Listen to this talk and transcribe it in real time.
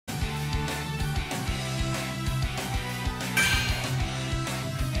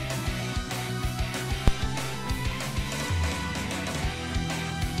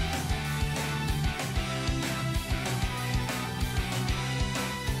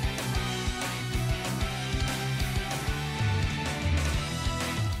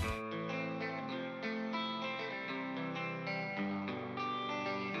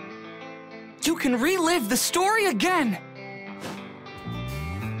You can relive the story again!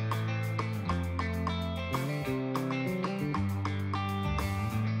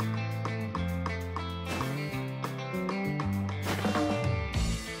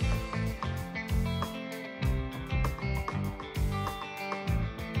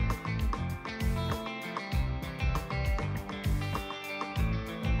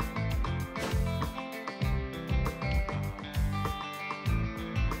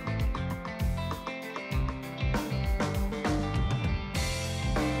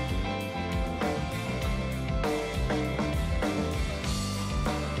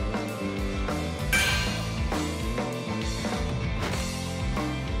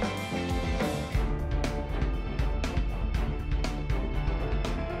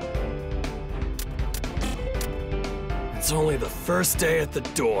 It's only the first day at the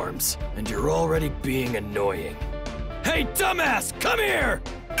dorms, and you're already being annoying. Hey, dumbass, come here!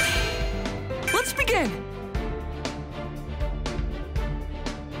 Let's begin!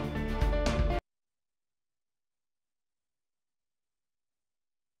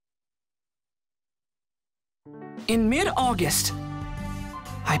 In mid-August,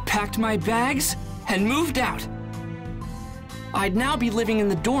 I packed my bags and moved out. I'd now be living in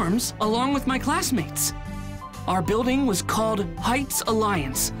the dorms along with my classmates. Our building was called Heights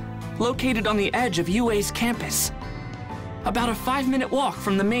Alliance, located on the edge of UA's campus. About a 5-minute walk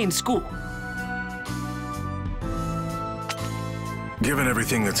from the main school. Given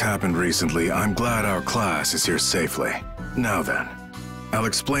everything that's happened recently, I'm glad our class is here safely. Now then, I'll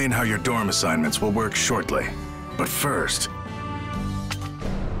explain how your dorm assignments will work shortly. But first,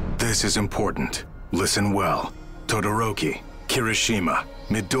 this is important. Listen well. Todoroki, Kirishima,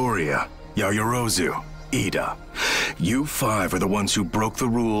 Midoriya, Yayorozu, Ida. You 5 are the ones who broke the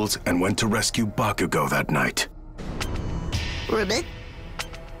rules and went to rescue Bakugo that night. Ribbit?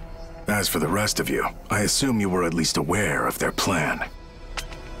 As for the rest of you, I assume you were at least aware of their plan.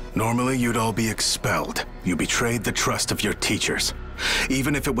 Normally, you'd all be expelled. You betrayed the trust of your teachers.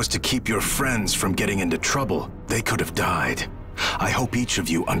 Even if it was to keep your friends from getting into trouble, they could have died. I hope each of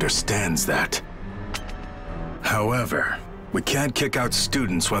you understands that. However, we can't kick out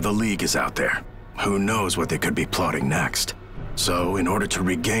students while the League is out there. Who knows what they could be plotting next? So, in order to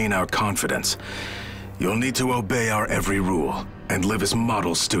regain our confidence, you'll need to obey our every rule and live as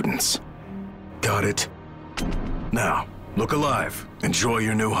model students. Got it? Now, look alive. Enjoy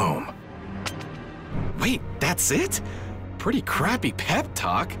your new home. Wait, that's it? Pretty crappy pep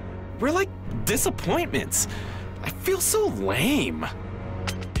talk. We're like disappointments. I feel so lame.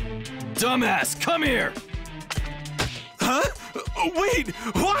 Dumbass, come here! Huh? Wait,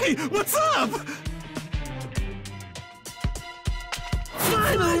 why? What's up?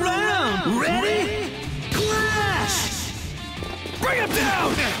 Final round! Ready? Clash! Bring him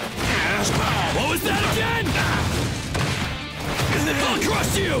down! What was that again? I'll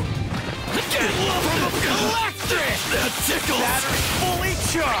crush you! Get love from electric! That tickles! Battery fully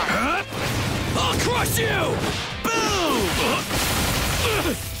charged! I'll crush you! Boom!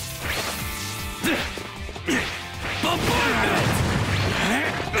 Bombardment!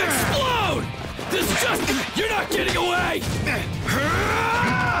 Explode! This just... You're not getting away!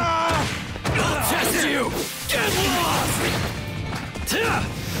 I'll test you! Get lost!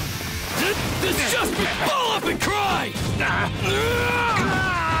 This just... Fall up and cry!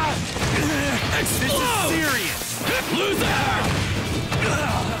 Explode! This is serious! Loser!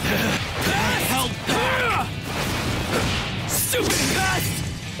 Help! Stupid pest!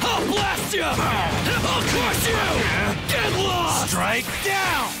 I'll blast you! I'll crush you! Get lost! Strike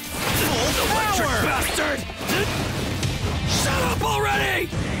down! Full Electric power! bastard! Shut up already!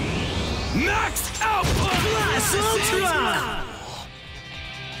 Max output! Blast Ultra!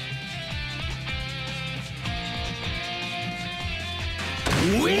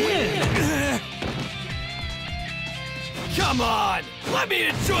 Win! Come on! Let me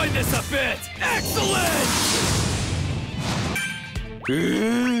enjoy this a bit! Excellent!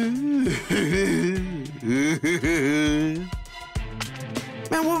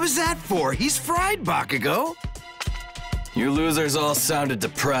 Man, what was that for? He's fried, Bakugo. You losers all sounded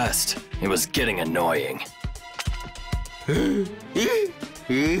depressed. It was getting annoying.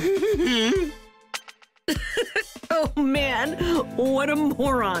 Oh man, what a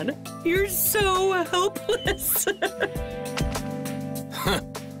moron. You're so hopeless.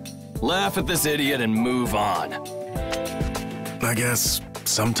 Laugh at this idiot and move on. I guess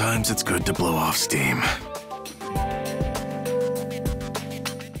sometimes it's good to blow off steam.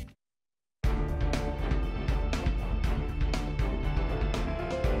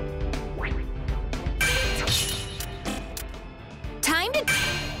 Time to...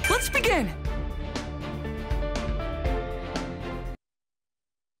 Let's begin!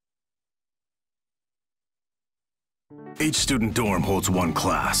 Each student dorm holds one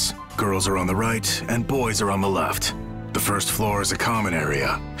class. Girls are on the right and boys are on the left. The first floor is a common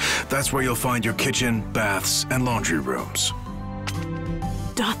area. That's where you'll find your kitchen, baths, and laundry rooms.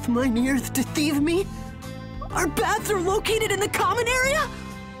 Doth mine earth deceive me? Our baths are located in the common area?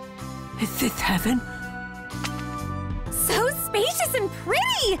 Is this heaven? So spacious and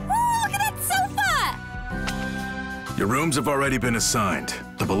pretty! Ooh, look at that sofa! Your rooms have already been assigned.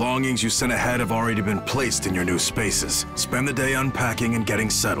 The belongings you sent ahead have already been placed in your new spaces. Spend the day unpacking and getting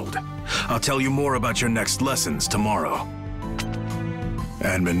settled. I'll tell you more about your next lessons tomorrow.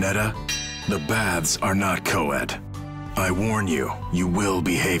 And Minetta, the baths are not co-ed. I warn you, you will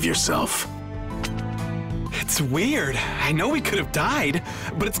behave yourself. It's weird. I know we could have died,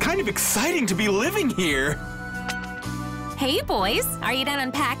 but it's kind of exciting to be living here. Hey, boys, are you done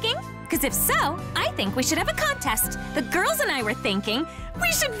unpacking? Because if so, I think we should have a contest. The girls and I were thinking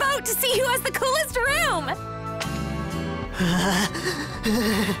we should vote to see who has the coolest room.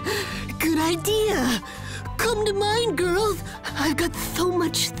 Good idea. Come to mine, girls. I've got so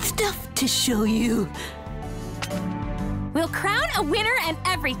much stuff to show you. We'll crown a winner and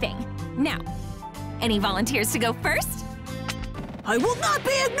everything. Now, any volunteers to go first? I will not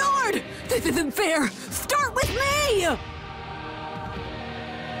be ignored. This isn't fair. Start with me.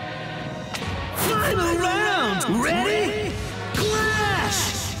 Final round! Ready?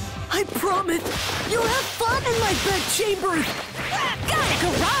 Clash! I promise you'll have fun in my bed chambers. Got it,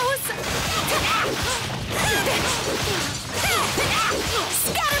 gross!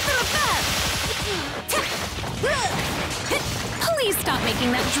 Scatter for the best! Please stop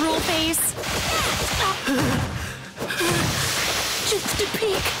making that drool face. Just a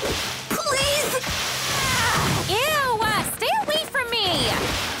peek, please. Ew! Stay away from me!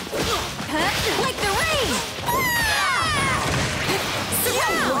 Like the rain!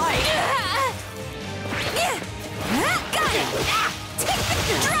 Right. Got it! Take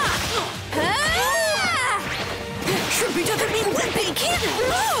the drop! Shrimpy doesn't mean limpy. Can't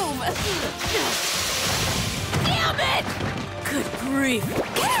move! Damn it! Good grief.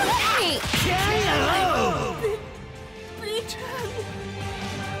 Get away!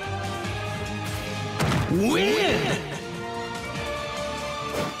 Win!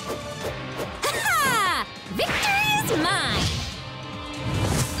 Ha! Victory is mine!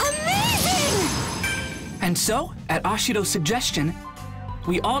 Amazing! And so, at Ashido's suggestion,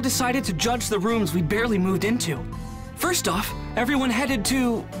 we all decided to judge the rooms we barely moved into. First off, everyone headed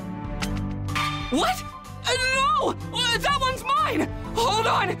to... What? No! That one's mine! Hold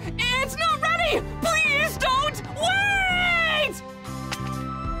on! It's not ready! Please don't! Wait!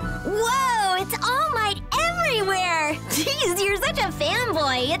 Whoa, it's All Might everywhere! Jeez, you're such a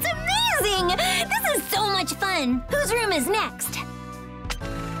fanboy. It's amazing! This is so much fun. Whose room is next?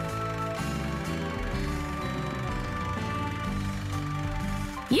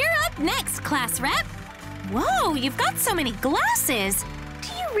 You're up next, class rep. Whoa, you've got so many glasses. Do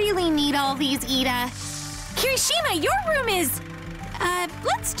you really need all these, Ida? Kirishima, your room is...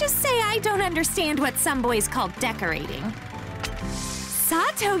 let's just say I don't understand what some boys call decorating.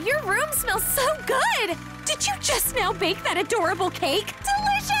 Sato, your room smells so good! Did you just now bake that adorable cake?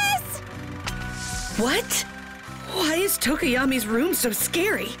 Delicious! What? Why is Tokoyami's room so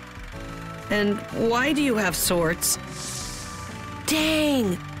scary? And why do you have swords?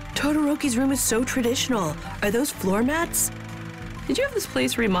 Dang! Todoroki's room is so traditional. Are those floor mats? Did you have this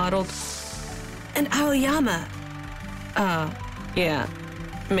place remodeled? And Aoyama. Yeah.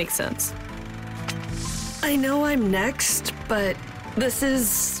 Makes sense. I know I'm next, but this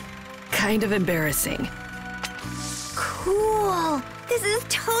is kind of embarrassing. Cool. This is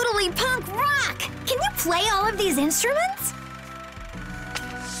totally punk rock. Can you play all of these instruments?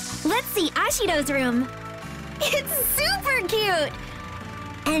 Let's see Ashido's room. It's super cute.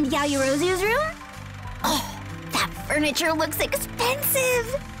 And Yayorozu's room? Oh, that furniture looks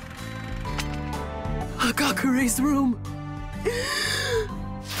expensive. Hagakure's room.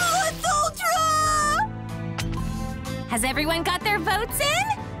 Let's Ultra! Has everyone got their votes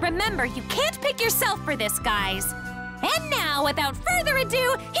in? Remember, you can't pick yourself for this, guys. And now, without further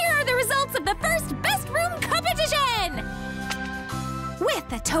ado, here are the results of the first Best Room competition!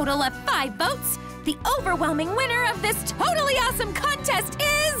 With a total of 5 votes, the overwhelming winner of this totally awesome contest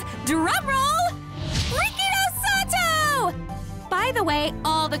is, drumroll, Rikido Sato! By the way,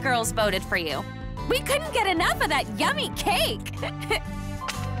 all the girls voted for you. We couldn't get enough of that yummy cake.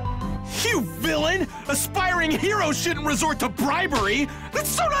 You villain! Aspiring heroes shouldn't resort to bribery! That's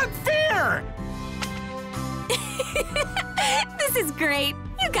so not fair! This is great.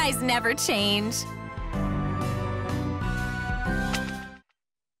 You guys never change.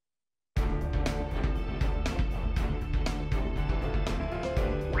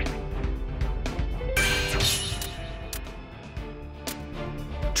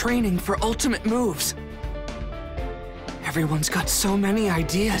 training for ultimate moves. Everyone's got so many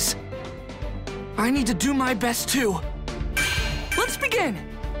ideas. I need to do my best too. Let's begin!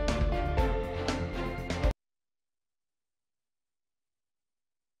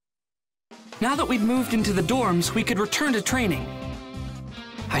 Now that we'd moved into the dorms, we could return to training.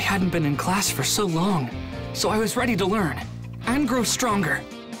 I hadn't been in class for so long, so I was ready to learn and grow stronger.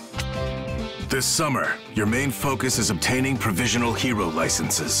 This summer, your main focus is obtaining provisional hero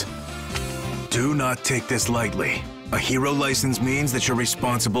licenses. Do not take this lightly. A hero license means that you're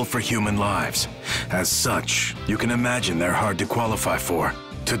responsible for human lives. As such, you can imagine they're hard to qualify for.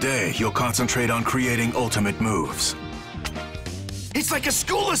 Today, you'll concentrate on creating ultimate moves. It's like a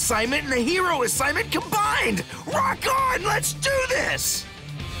school assignment and a hero assignment combined! Rock on! Let's do this!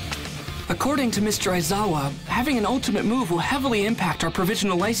 According to Mr. Aizawa, having an ultimate move will heavily impact our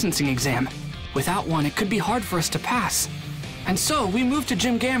provisional licensing exam. Without one, it could be hard for us to pass. And so, we moved to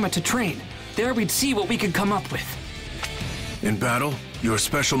Gym Gamma to train. There we'd see what we could come up with. In battle, your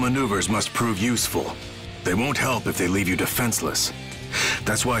special maneuvers must prove useful. They won't help if they leave you defenseless.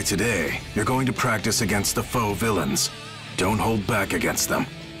 That's why today, you're going to practice against the foe villains. Don't hold back against them.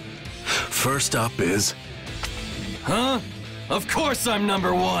 First up is... Huh? Of course I'm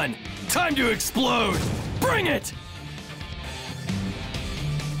number one! Time to explode! Bring it!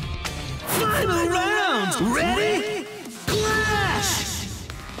 Final round! Ready? Clash!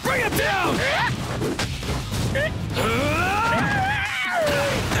 Bring it down!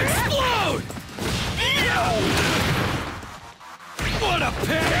 Explode! What a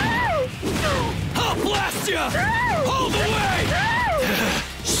pain! I'll blast ya! Hold away!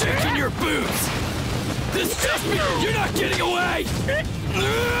 Shaking your boots! This just means you're not getting away!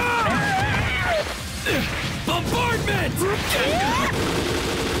 Bombardment!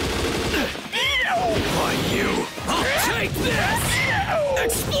 Why you? I'll take this!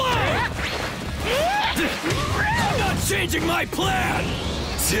 Explode! I'm not changing my plan!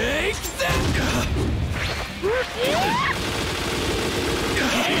 Take that!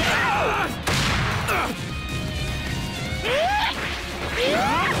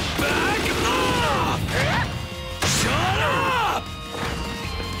 Back off! Shut up!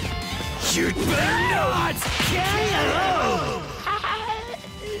 You'd better not! KO!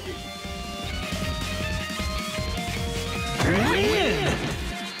 Win!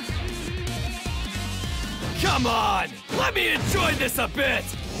 Come on! Let me enjoy this a bit!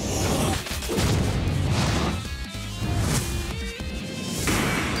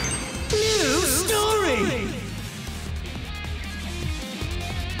 New story!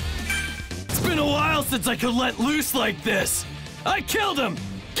 It's been a while since I could let loose like this! I killed him!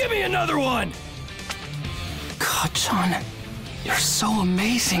 Give me another one! Ka-chan, you're so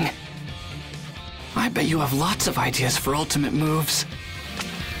amazing. I bet you have lots of ideas for ultimate moves.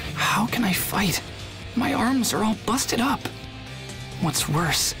 How can I fight? My arms are all busted up. What's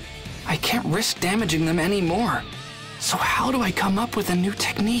worse, I can't risk damaging them anymore. So how do I come up with a new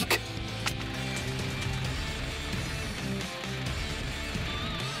technique?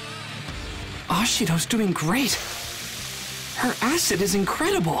 Ashido's doing great. Her acid is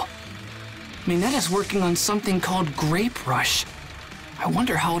incredible. Minetta's working on something called Grape Rush. I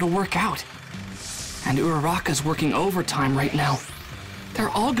wonder how it'll work out. And Uraraka's working overtime right now. They're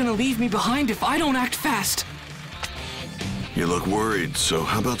all gonna leave me behind if I don't act fast. You look worried, so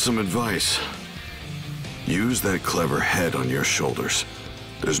how about some advice? Use that clever head on your shoulders.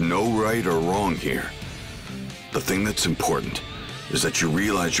 There's no right or wrong here. The thing that's important is that you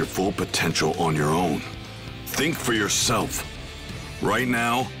realize your full potential on your own. Think for yourself. Right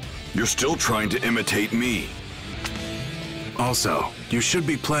now, you're still trying to imitate me. Also, you should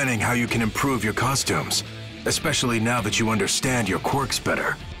be planning how you can improve your costumes, especially now that you understand your quirks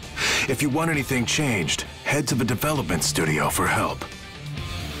better. If you want anything changed, head to the development studio for help.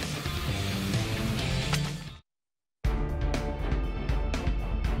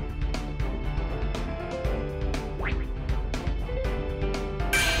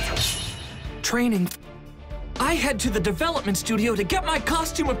 Training. I head to the development studio to get my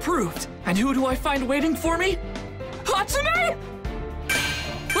costume approved. And who do I find waiting for me? Hatsume!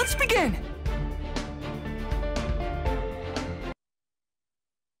 Let's begin!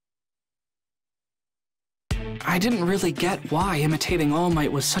 I didn't really get why imitating All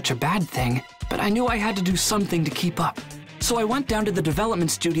Might was such a bad thing, but I knew I had to do something to keep up. So I went down to the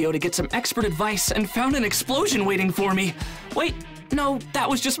development studio to get some expert advice and found an explosion waiting for me. Wait, no, that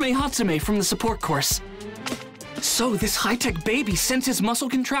was just Mei Hatsume from the support course. So this high-tech baby senses muscle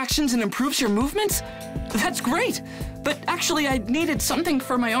contractions and improves your movements? That's great, but actually I needed something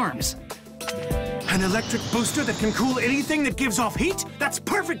for my arms. An electric booster that can cool anything that gives off heat? That's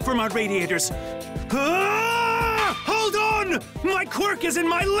perfect for my radiators. Ah! Hold on! My quirk is in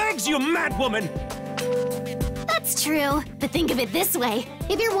my legs, you mad woman! That's true, but think of it this way.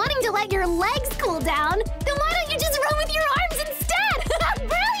 If you're wanting to let your legs cool down, then why don't you just run with your arms instead?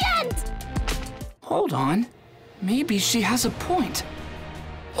 Brilliant! Hold on. Maybe she has a point.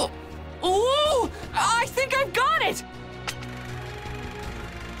 Oh, ooh! I think I've got it!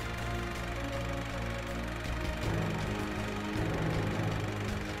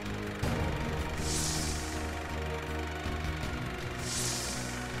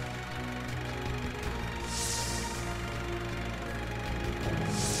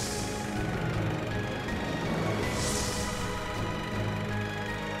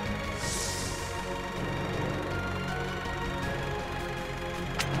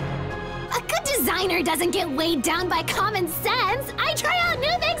 Designer doesn't get weighed down by common sense. I try out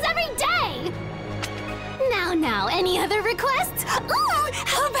new things every day. Now, any other requests? Ooh,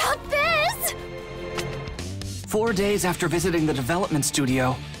 how about this? 4 days after visiting the development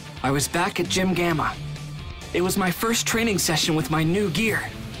studio, I was back at Gym Gamma. It was my first training session with my new gear.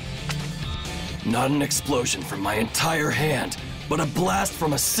 Not an explosion from my entire hand, but a blast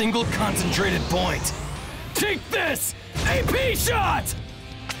from a single concentrated point. Take this! AP shot!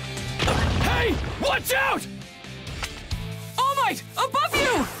 Hey! Watch out! All Might! Above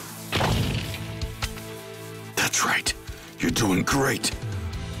you! That's right. You're doing great.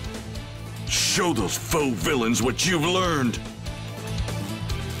 Show those faux villains what you've learned.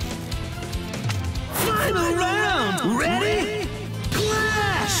 Final round! Ready?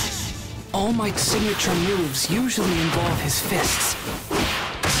 Clash! All Might's signature moves usually involve his fists.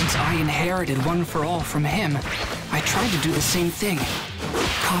 Since I inherited One for All from him, I tried to do the same thing,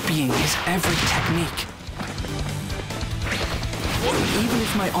 copying his every technique. Even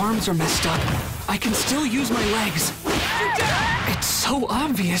if my arms are messed up, I can still use my legs. It's so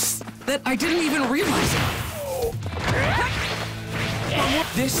obvious that I didn't even realize it.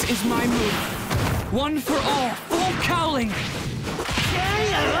 This is my move. One for All, full cowling.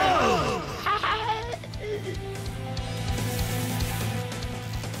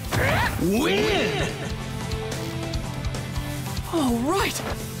 Win! All right,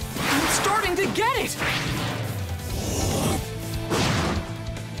 I'm starting to get it.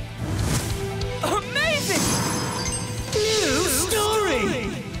 Amazing! New story!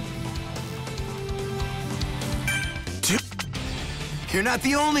 You're not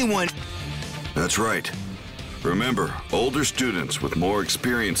the only one. That's right. Remember, older students with more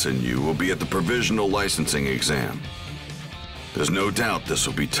experience than you will be at the provisional licensing exam. There's no doubt this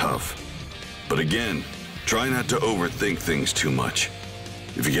will be tough. But again, try not to overthink things too much.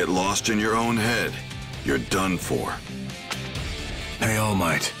 If you get lost in your own head, you're done for. Hey, All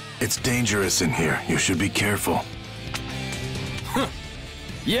Might. It's dangerous in here. You should be careful.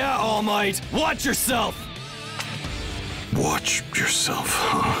 Yeah, All Might. Watch yourself. Watch yourself,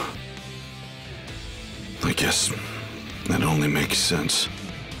 huh? I guess that only makes sense.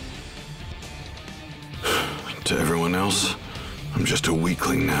 To everyone else, I'm just a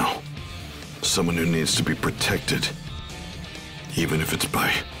weakling now. Someone who needs to be protected. Even if it's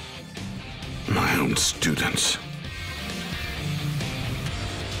by my own students.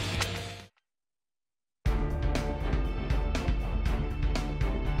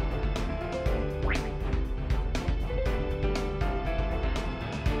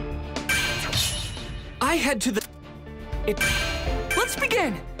 I head to the... Let's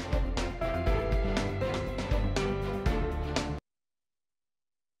begin!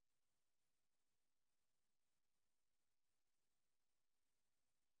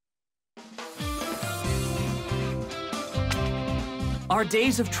 Our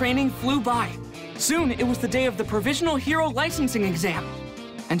days of training flew by. Soon, it was the day of the Provisional Hero Licensing Exam.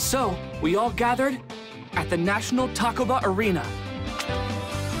 And so, we all gathered at the National Takoba Arena.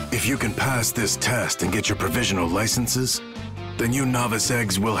 If you can pass this test and get your provisional licenses, then you novice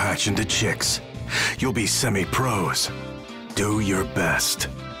eggs will hatch into chicks. You'll be semi-pros. Do your best.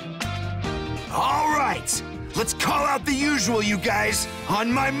 All right, let's call out the usual, you guys. On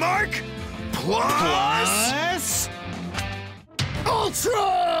my mark, plus...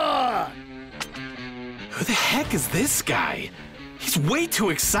 Ultra! Who the heck is this guy? He's way too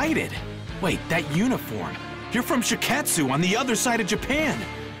excited. Wait, that uniform. You're from Shiketsu on the other side of Japan.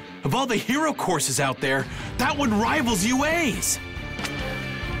 Of all the hero courses out there, that one rivals UA's.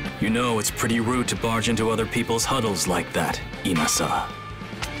 You know it's pretty rude to barge into other people's huddles like that, Imasa.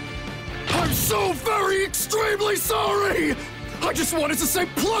 I'm so very extremely sorry! I just wanted to say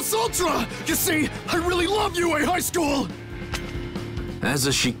plus ultra! You see, I really love UA High School! As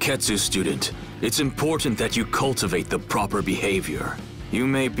a Shiketsu student, It's important that you cultivate the proper behavior. You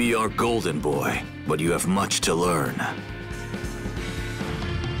may be our golden boy, but you have much to learn.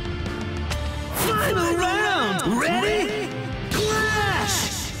 Final round! Ready?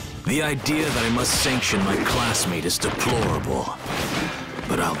 Clash! The idea that I must sanction my classmate is deplorable,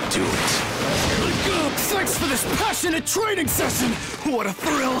 but I'll do it. Thanks for this passionate training session! What a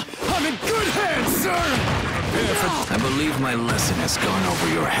thrill! I'm in good hands, sir! I believe my lesson has gone over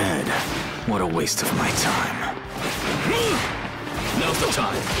your head. What a waste of my time. Now's the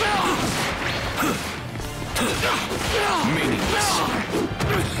time. Meaningless.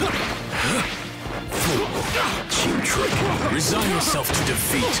 Fool. Cheap trick. Resign yourself to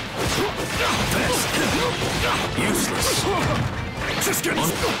defeat. Best. Useless. Just get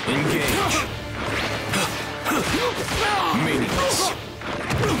Engage. Meaningless.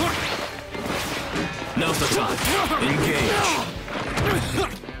 Now's the time. Engage.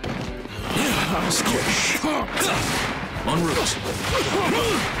 Squish. En route.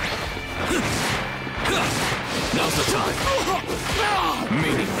 Now's the time.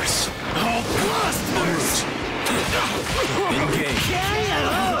 Meaningless. En route. Engage.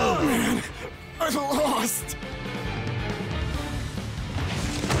 I've lost!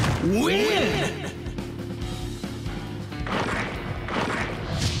 Win!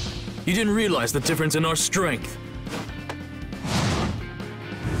 You didn't realize the difference in our strength.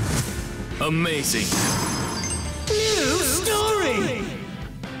 Amazing. New story!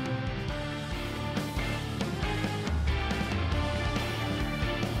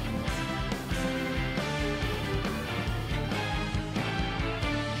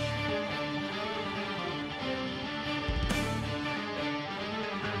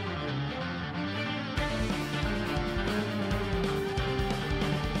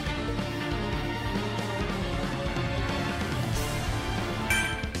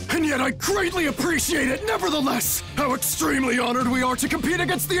 And yet I greatly appreciate it, nevertheless! How extremely honored we are to compete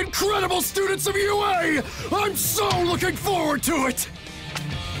against the incredible students of UA! I'm so looking forward to it!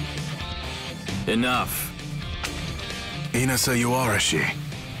 Enough. Inasa Yuarashi.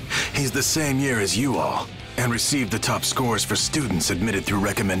 He's the same year as you all, and received the top scores for students admitted through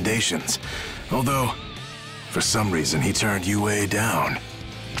recommendations. Although, for some reason, he turned UA down.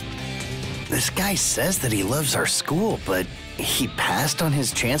 This guy says that he loves our school, but he passed on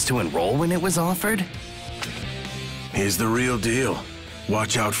his chance to enroll when it was offered? He's the real deal.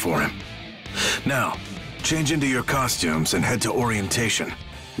 Watch out for him. Now, change into your costumes and head to orientation.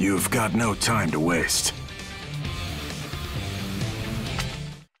 You've got no time to waste.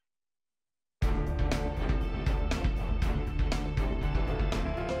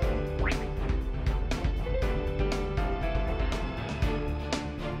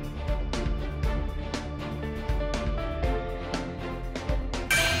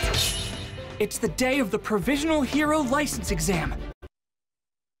 It's the day of the Provisional Hero License Exam.